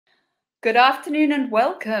Good afternoon and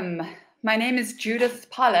welcome. My name is Judith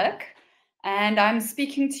Pollack, and I'm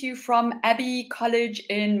speaking to you from Abbey College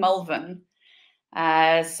in Malvern.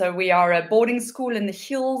 So we are a boarding school in the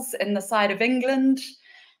hills in the side of England,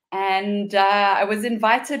 and I was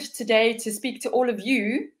invited today to speak to all of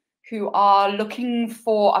you who are looking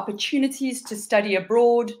for opportunities to study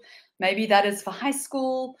abroad. Maybe that is for high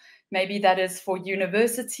school, maybe that is for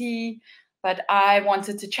university, but I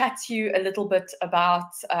wanted to chat to you a little bit about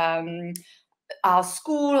our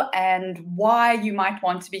school and why you might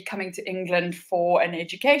want to be coming to England for an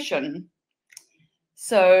education.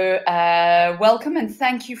 So welcome and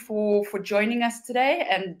thank you for joining us today,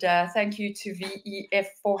 and thank you to VEF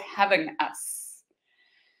for having us.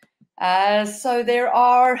 So there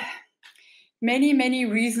are many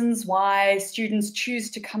reasons why students choose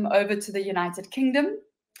to come over to the United Kingdom.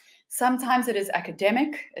 Sometimes it is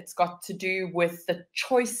academic. It's got to do with the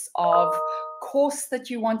choice of course that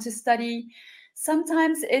you want to study.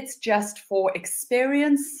 Sometimes it's just for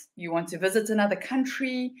experience. You want to visit another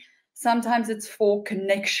country. Sometimes it's for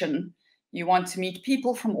connection. You want to meet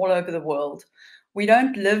people from all over the world. We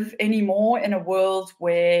don't live anymore in a world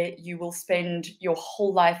where you will spend your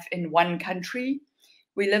whole life in one country.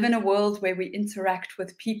 We live in a world where we interact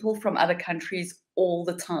with people from other countries all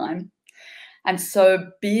the time. And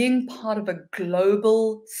so being part of a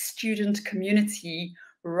global student community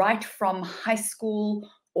right from high school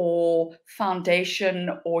or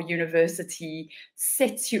foundation or university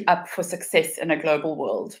sets you up for success in a global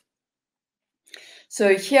world.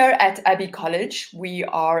 So here at Abbey College, we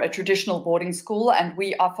are a traditional boarding school and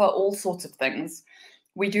we offer all sorts of things.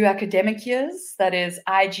 We do academic years, that is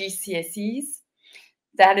IGCSEs.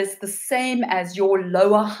 That is the same as your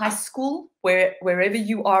lower high school, wherever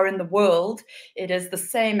you are in the world. It is the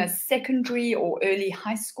same as secondary or early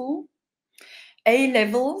high school.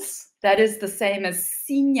 A-levels, that is the same as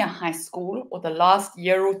senior high school or the last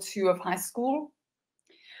year or two of high school.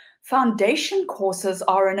 Foundation courses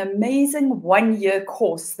are an amazing one-year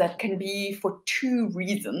course that can be for two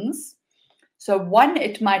reasons. So one,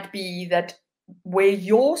 it might be that where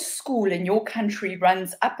your school in your country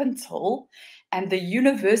runs up until, and the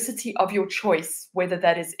university of your choice, whether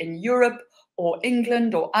that is in Europe or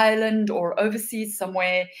England or Ireland or overseas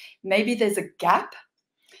somewhere, maybe there's a gap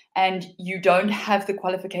and you don't have the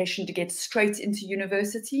qualification to get straight into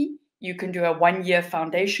university. You can do a one-year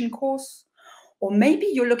foundation course. Or maybe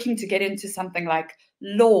you're looking to get into something like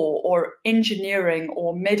law or engineering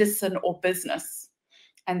or medicine or business.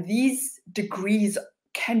 And these degrees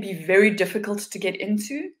can be very difficult to get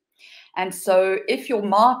into. And so if your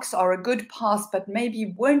marks are a good pass, but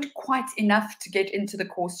maybe weren't quite enough to get into the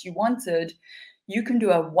course you wanted, you can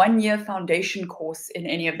do a one-year foundation course in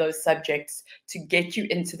any of those subjects to get you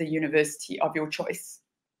into the university of your choice.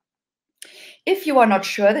 If you are not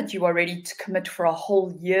sure that you are ready to commit for a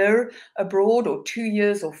whole year abroad or 2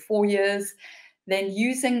 years or 4 years, then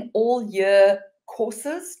using all-year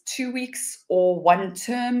courses, 2 weeks or 1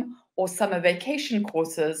 term or summer vacation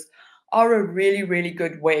courses are a really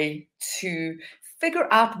good way to figure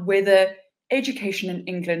out whether education in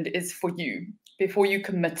England is for you before you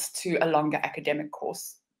commit to a longer academic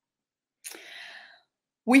course.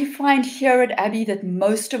 We find here at Abbey that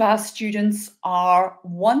most of our students are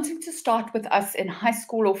wanting to start with us in high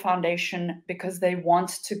school or foundation because they want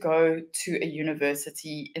to go to a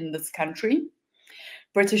university in this country.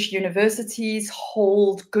 British universities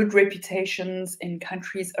hold good reputations in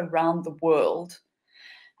countries around the world.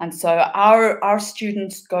 And so our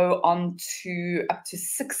students go on to up to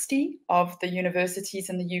 60 of the universities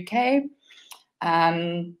in the UK.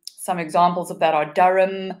 Some examples of that are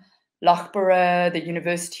Durham, Loughborough, the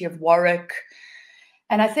University of Warwick.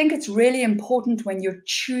 And I think it's really important when you're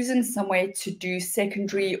choosing somewhere to do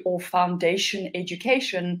secondary or foundation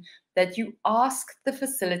education that you ask the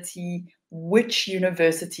facility which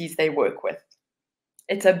universities they work with.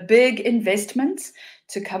 It's a big investment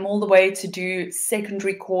to come all the way to do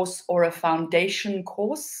secondary course or a foundation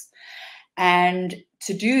course. And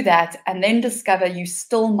to do that and then discover you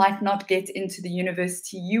still might not get into the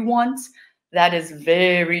university you want, that is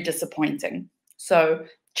very disappointing. So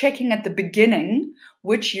checking at the beginning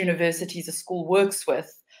which universities a school works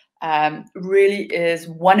with really is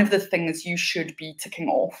one of the things you should be ticking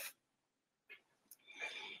off.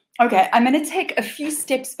 Okay, I'm going to take a few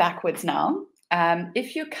steps backwards now.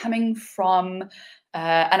 If you're coming from,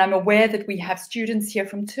 and I'm aware that we have students here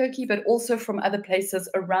from Turkey, but also from other places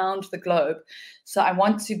around the globe. So I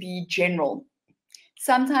want to be general.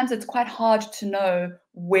 Sometimes it's quite hard to know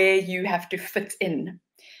where you have to fit in.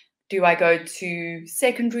 Do I go to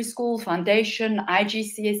secondary school, foundation,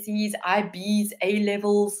 IGCSEs, IBs,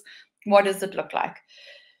 A-levels? What does it look like?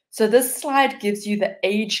 So this slide gives you the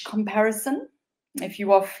age comparison. If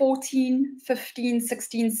you are 14, 15,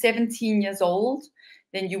 16, 17 years old,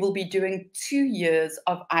 then you will be doing 2 years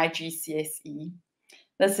of IGCSE.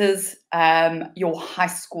 This is your high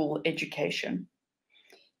school education.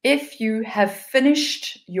 If you have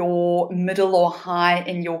finished your middle or high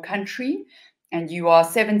in your country and you are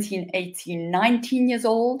 17, 18, 19 years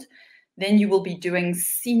old, then you will be doing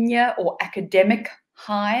senior or academic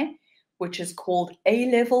high, which is called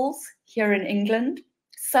A-levels here in England,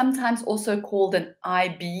 sometimes also called an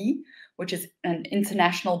IB, which is an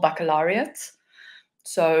international baccalaureate.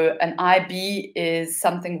 So an IB is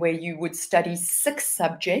something where you would study 6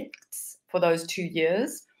 subjects for those 2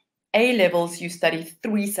 years. A-levels, you study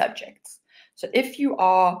 3 subjects. So if you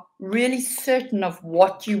are really certain of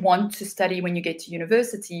what you want to study when you get to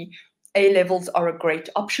university, A-levels are a great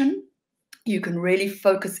option. You can really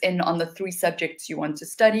focus in on the 3 subjects you want to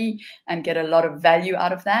study and get a lot of value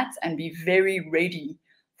out of that and be very ready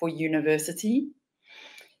for university.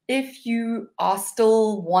 If you are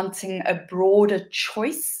still wanting a broader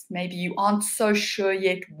choice, maybe you aren't so sure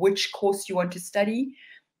yet which course you want to study,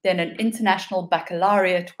 then an international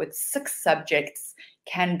baccalaureate with 6 subjects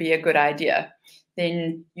can be a good idea.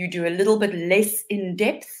 Then you do a little bit less in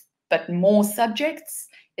depth, but more subjects.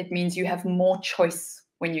 It means you have more choice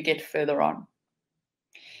when you get further on.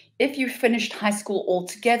 If you finished high school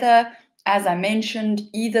altogether, as I mentioned,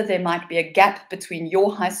 either there might be a gap between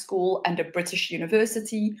your high school and a British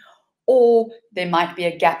university, or there might be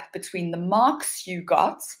a gap between the marks you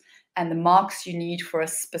got and the marks you need for a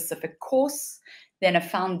specific course. Then a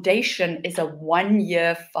foundation is a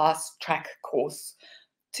 1-year fast track course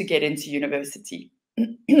to get into university.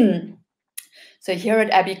 So here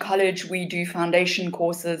at Abbey College, we do foundation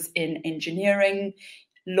courses in engineering,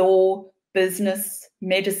 law, business,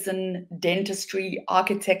 medicine, dentistry,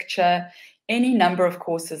 architecture, any number of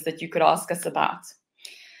courses that you could ask us about.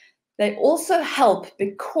 They also help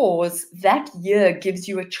because that year gives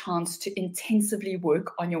you a chance to intensively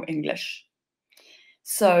work on your English.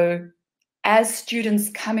 So as students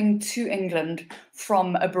coming to England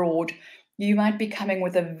from abroad, you might be coming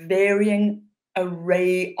with a varying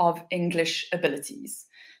array of English abilities.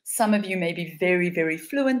 Some of you may be very, very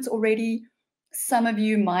fluent already. Some of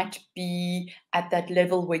you might be at that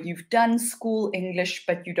level where you've done school English,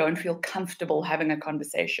 but you don't feel comfortable having a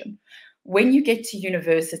conversation. When you get to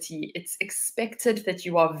university, it's expected that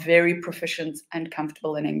you are very proficient and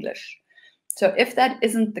comfortable in English. So if that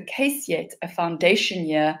isn't the case yet, a foundation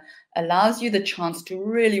year allows you the chance to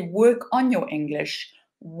really work on your English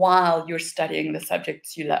while you're studying the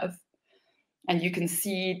subjects you love. And you can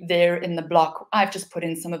see there in the block, I've just put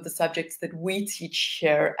in some of the subjects that we teach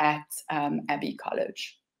here at Abbey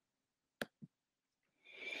College.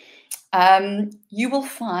 You will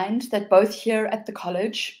find that both here at the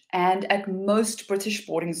college and at most British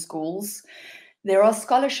boarding schools, there are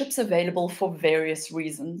scholarships available for various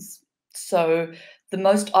reasons. So the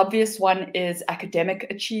most obvious one is academic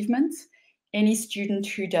achievement. Any student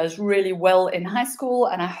who does really well in high school,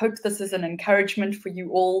 and I hope this is an encouragement for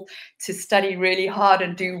you all to study really hard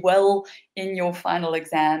and do well in your final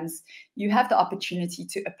exams, you have the opportunity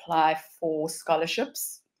to apply for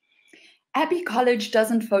scholarships. Abbey College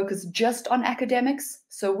doesn't focus just on academics,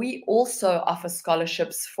 so we also offer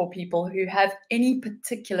scholarships for people who have any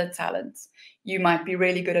particular talent. You might be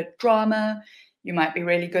really good at drama, you might be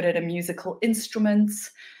really good at a musical instrument,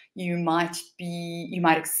 you might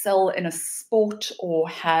excel in a sport or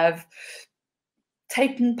have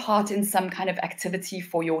taken part in some kind of activity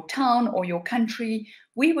for your town or your country.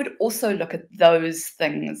 We would also look at those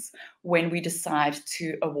things when we decide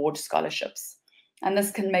to award scholarships. And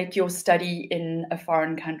this can make your study in a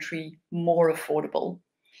foreign country more affordable.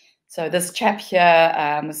 So this chap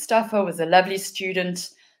here, Mustafa, was a lovely student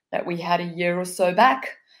that we had a year or so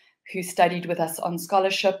back who studied with us on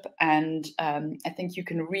scholarship. And I think you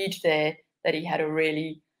can read there that he had a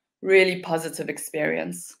really, really positive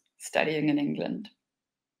experience studying in England.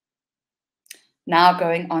 Now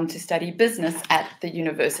going on to study business at the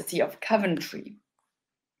University of Coventry.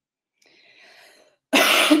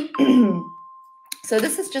 So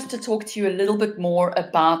this is just to talk to you a little bit more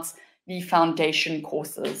about the foundation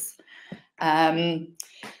courses.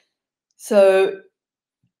 So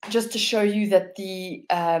just to show you that the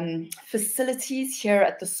facilities here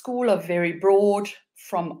at the school are very broad,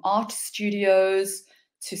 from art studios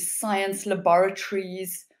to science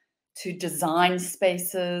laboratories to design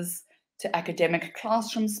spaces to academic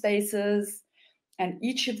classroom spaces. And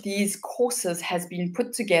each of these courses has been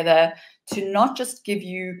put together to not just give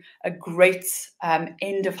you a great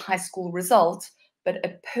end of high school result, but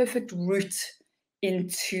a perfect route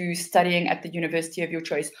into studying at the university of your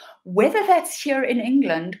choice, whether that's here in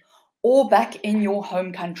England or back in your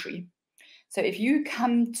home country. So if you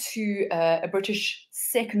come to a British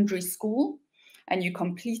secondary school and you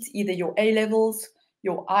complete either your A-levels,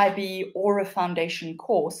 your IB, or a foundation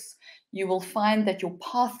course, you will find that your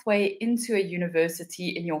pathway into a university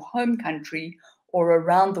in your home country or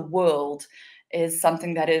around the world is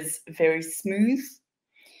something that is very smooth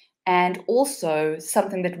and also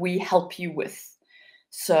something that we help you with.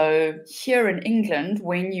 So here in England,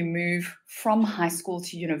 when you move from high school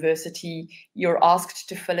to university, you're asked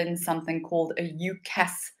to fill in something called a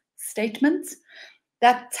UCAS statement.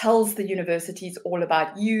 That tells the universities all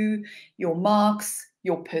about you, your marks,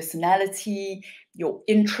 your personality, your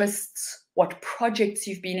interests, what projects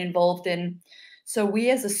you've been involved in. So we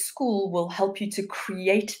as a school will help you to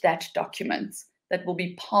create that document that will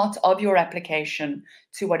be part of your application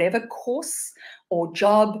to whatever course or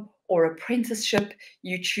job or apprenticeship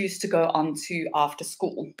you choose to go on to after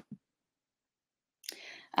school.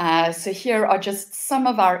 So here are just some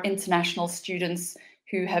of our international students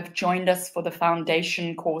who have joined us for the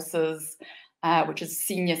foundation courses, which is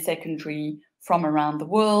senior secondary from around the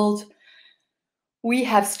world. We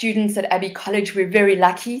have students at Abbey College. We're very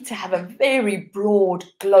lucky to have a very broad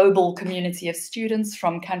global community of students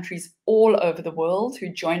from countries all over the world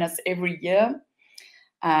who join us every year.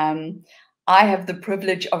 I have the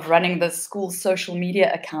privilege of running the school social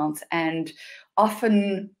media account, and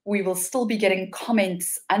often we will still be getting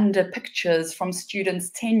comments under pictures from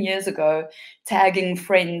students 10 years ago, tagging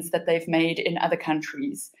friends that they've made in other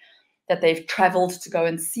countries, that they've traveled to go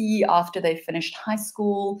and see after they've finished high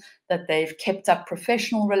school, that they've kept up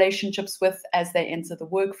professional relationships with as they enter the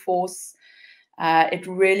workforce. It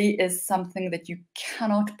really is something that you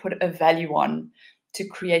cannot put a value on, to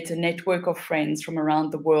create a network of friends from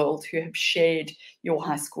around the world who have shared your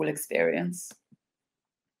high school experience.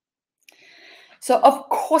 So of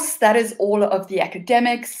course, that is all of the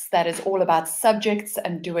academics, that is all about subjects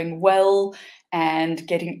and doing well and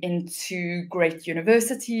getting into great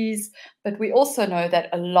universities. But we also know that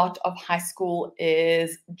a lot of high school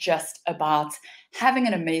is just about having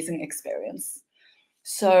an amazing experience.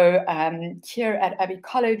 So here at Abbey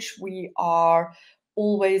College, we are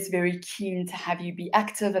always very keen to have you be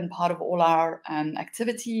active and part of all our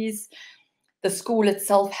activities. The school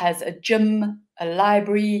itself has a gym, a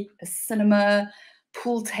library, a cinema,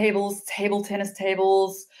 pool tables, table tennis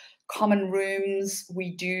tables, common rooms.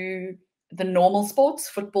 We do the normal sports,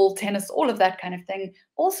 football, tennis, all of that kind of thing.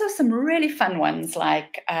 Also some really fun ones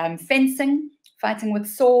like fencing, fighting with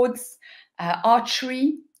swords,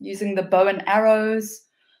 archery, using the bow and arrows.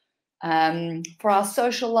 For our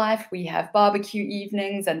social life, we have barbecue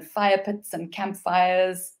evenings and fire pits and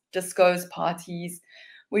campfires, discos, parties.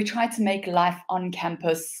 We try to make life on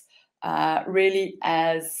campus really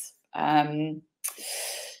as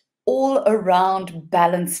all around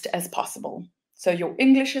balanced as possible. So your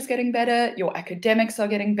English is getting better, your academics are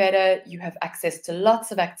getting better, you have access to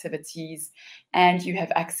lots of activities, and you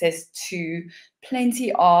have access to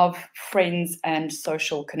plenty of friends and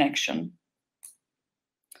social connection.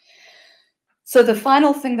 So the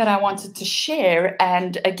final thing that I wanted to share,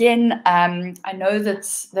 and again, I know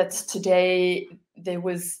that today there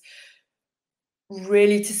was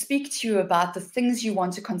really to speak to you about the things you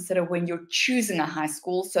want to consider when you're choosing a high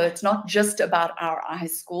school. So it's not just about our high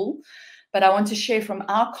school, but I want to share from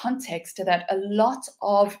our context that a lot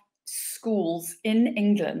of schools in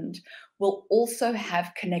England will also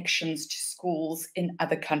have connections to schools in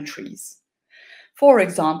other countries. For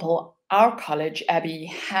example, our college, Abbey,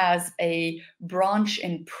 has a branch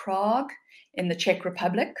in Prague in the Czech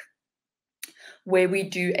Republic, where we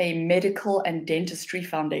do a medical and dentistry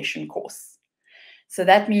foundation course. So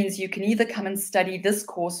that means you can either come and study this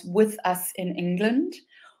course with us in England,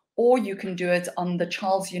 or you can do it on the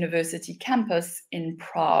Charles University campus in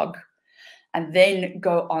Prague, and then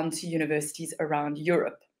go on to universities around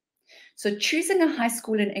Europe. So choosing a high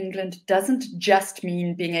school in England doesn't just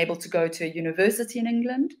mean being able to go to a university in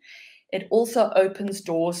England. It also opens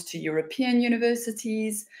doors to European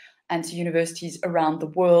universities and to universities around the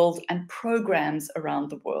world and programs around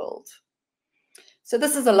the world. So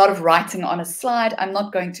this is a lot of writing on a slide. I'm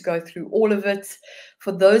not going to go through all of it.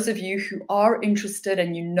 For those of you who are interested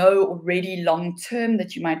and you know already long term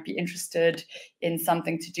that you might be interested in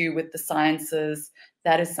something to do with the sciences,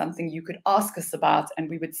 that is something you could ask us about, and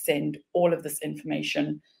we would send all of this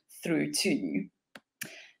information through to you.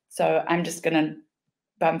 So I'm just going to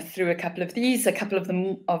bump through a couple of these, a couple of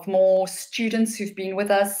them of more students who've been with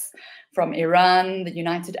us from Iran, the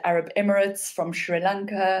United Arab Emirates, from Sri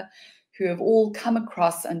Lanka, who have all come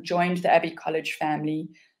across and joined the Abbey College family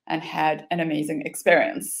and had an amazing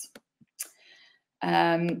experience.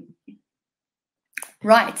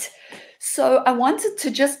 Right. So I wanted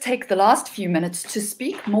to just take the last few minutes to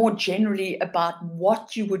speak more generally about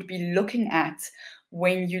what you would be looking at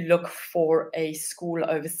when you look for a school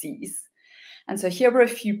overseas. And so here are a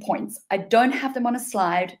few points. I don't have them on a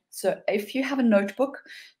slide, so if you have a notebook,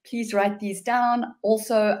 please write these down.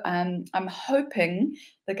 Also, I'm hoping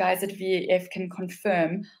the guys at VEF can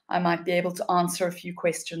confirm I might be able to answer a few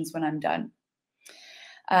questions when I'm done.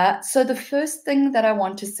 So the first thing that I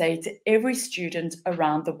want to say to every student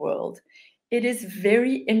around the world, it is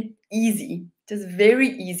very easy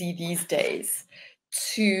these days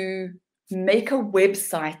to make a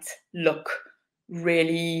website look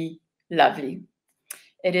really lovely.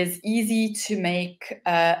 It is easy to make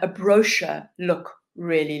a brochure look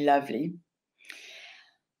really lovely.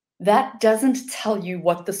 That doesn't tell you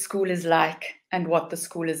what the school is like and what the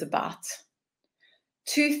school is about.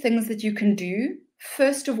 Two things that you can do.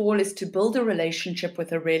 First of all is to build a relationship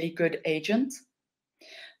with a really good agent.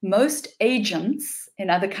 Most agents in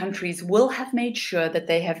other countries will have made sure that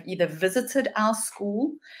they have either visited our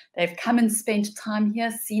school, they've come and spent time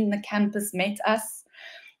here, seen the campus, met us,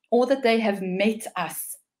 or that they have met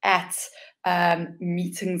us at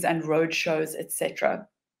meetings and roadshows, etc.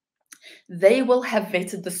 They will have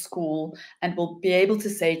vetted the school and will be able to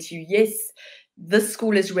say to you, yes, this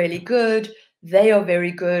school is really good. They are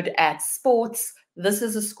very good at sports. This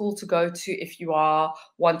is a school to go to if you are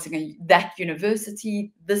wanting that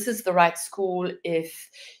university. This is the right school if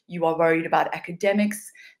you are worried about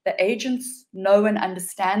academics. The agents know and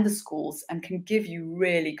understand the schools and can give you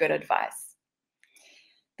really good advice.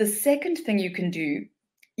 The second thing you can do,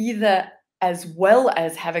 either as well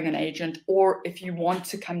as having an agent or if you want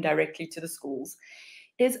to come directly to the schools,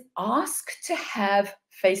 is ask to have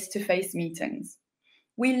face-to-face meetings.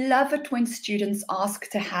 We love it when students ask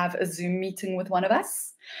to have a Zoom meeting with one of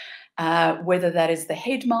us, whether that is the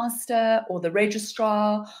headmaster or the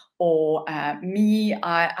registrar or me.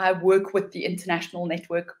 I work with the international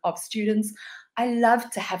network of students. I love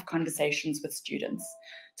to have conversations with students,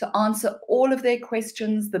 to answer all of their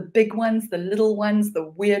questions, the big ones, the little ones, the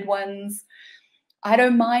weird ones. I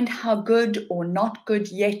don't mind how good or not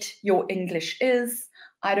good yet your English is.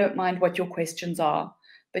 I don't mind what your questions are.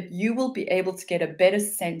 But you will be able to get a better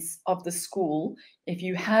sense of the school if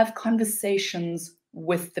you have conversations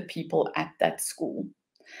with the people at that school.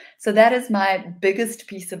 So that is my biggest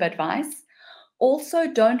piece of advice. Also,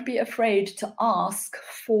 don't be afraid to ask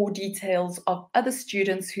for details of other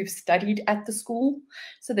students who've studied at the school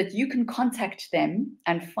so that you can contact them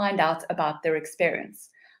and find out about their experience,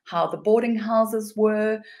 how the boarding houses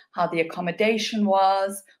were, how the accommodation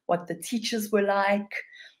was, what the teachers were like.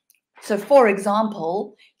 So, for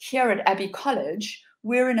example, here at Abbey College,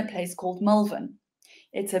 we're in a place called Malvern.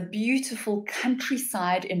 It's a beautiful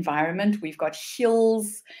countryside environment. We've got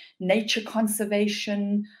hills, nature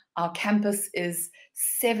conservation. Our campus is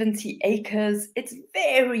 70 acres. It's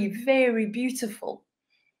very, very beautiful.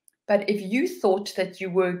 But if you thought that you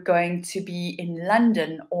were going to be in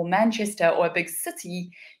London or Manchester or a big city,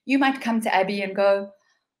 you might come to Abbey and go,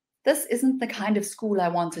 this isn't the kind of school I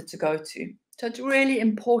wanted to go to. So it's really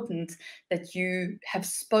important that you have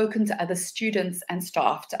spoken to other students and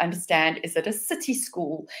staff to understand, is it a city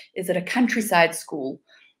school? Is it a countryside school?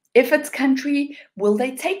 If it's country, will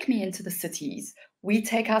they take me into the cities? We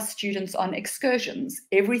take our students on excursions.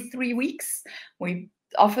 Every 3 weeks, we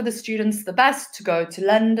offer the students the bus to go to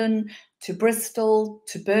London, to Bristol,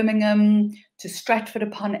 to Birmingham, to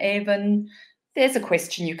Stratford-upon-Avon. There's a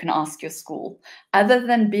question you can ask your school. Other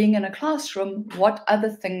than being in a classroom, what other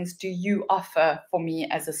things do you offer for me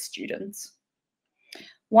as a student?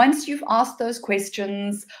 Once you've asked those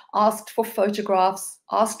questions, asked for photographs,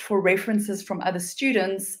 asked for references from other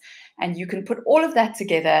students, and you can put all of that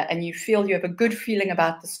together and you feel you have a good feeling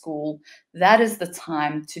about the school, that is the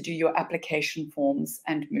time to do your application forms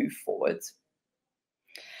and move forward.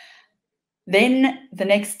 Then the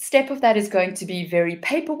next step of that is going to be very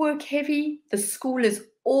paperwork heavy. The school is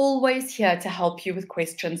always here to help you with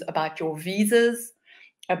questions about your visas,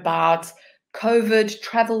 about COVID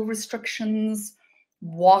travel restrictions,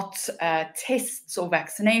 what tests or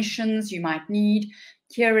vaccinations you might need.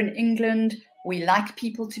 Here in England, we like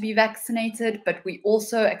people to be vaccinated, but we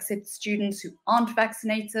also accept students who aren't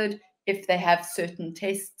vaccinated if they have certain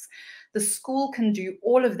tests. The school can do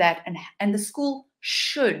all of that, and the school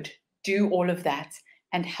should do all of that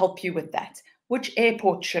and help you with that. Which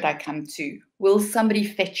airport should I come to? Will somebody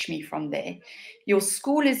fetch me from there? Your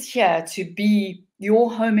school is here to be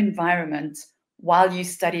your home environment while you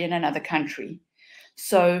study in another country.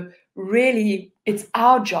 So really, it's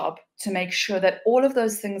our job to make sure that all of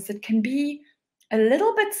those things that can be a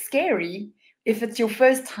little bit scary if it's your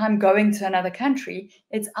first time going to another country,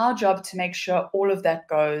 it's our job to make sure all of that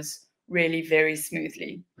goes really very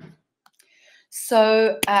smoothly.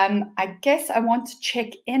 So I guess I want to check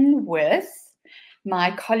in with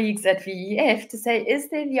my colleagues at VEF to say, is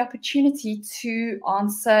there the opportunity to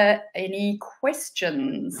answer any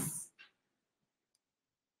questions?